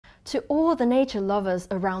To all the nature lovers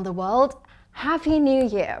around the world, Happy New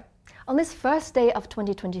Year! On this first day of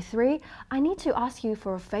 2023, I need to ask you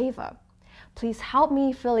for a favor. Please help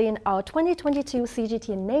me fill in our 2022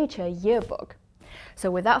 CGTN Nature Yearbook.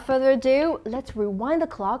 So without further ado, let's rewind the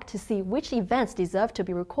clock to see which events deserve to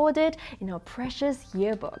be recorded in our precious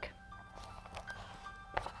yearbook.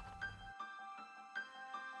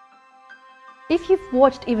 If you've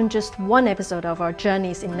watched even just one episode of our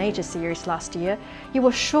Journeys in Nature series last year, you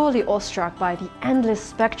were surely awestruck by the endless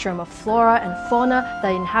spectrum of flora and fauna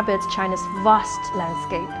that inhabits China's vast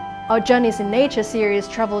landscape. Our Journeys in Nature series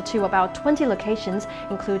traveled to about 20 locations,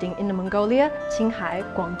 including Inner Mongolia,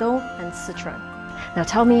 Qinghai, Guangdong, and Sichuan. Now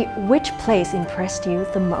tell me, which place impressed you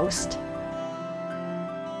the most?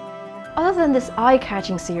 Other than this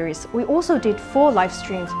eye-catching series, we also did 4 live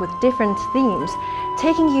streams with different themes,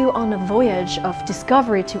 taking you on a voyage of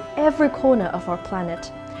discovery to every corner of our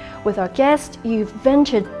planet. With our guests, you've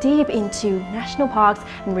ventured deep into national parks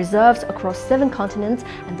and reserves across 7 continents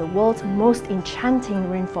and the world's most enchanting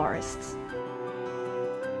rainforests.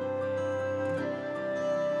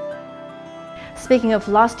 Speaking of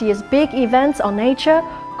last year's big events on nature,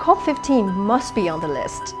 COP15 must be on the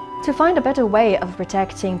list. To find a better way of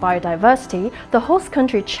protecting biodiversity, the host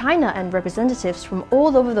country China and representatives from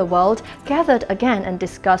all over the world gathered again and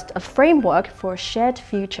discussed a framework for a shared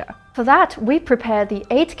future. For that, we prepared the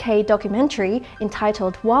 8K documentary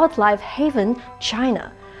entitled Wildlife Haven,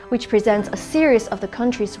 China, which presents a series of the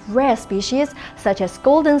country's rare species such as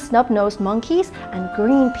golden snub-nosed monkeys and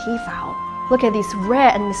green peafowl. Look at these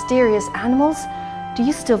rare and mysterious animals. Do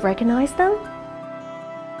you still recognize them?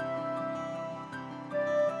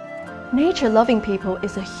 Nature-loving people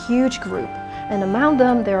is a huge group, and among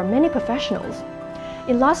them there are many professionals.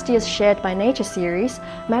 In last year's Shared by Nature series,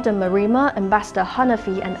 Madam Marima, Ambassador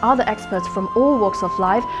Hanafi, and other experts from all walks of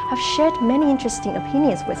life have shared many interesting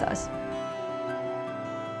opinions with us.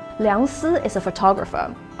 Liang Si is a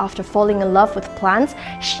photographer. After falling in love with plants,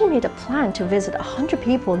 she made a plan to visit 100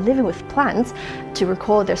 people living with plants to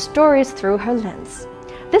record their stories through her lens.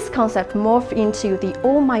 This concept morphed into the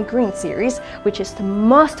All My Green series, which is the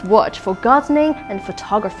must-watch for gardening and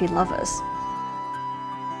photography lovers.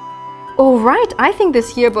 Alright, I think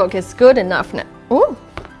this yearbook is good enough now. Oh,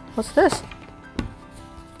 what's this?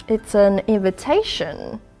 It's an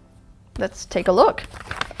invitation. Let's take a look.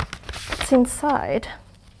 What's inside?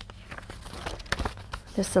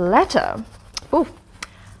 There's a letter. Oh,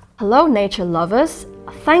 hello nature lovers.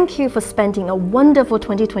 Thank you for spending a wonderful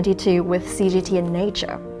 2022 with CGTN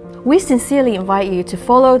Nature. We sincerely invite you to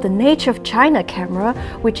follow the Nature of China camera,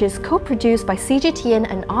 which is co-produced by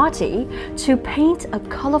CGTN and RT, to paint a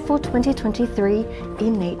colorful 2023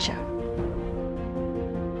 in nature.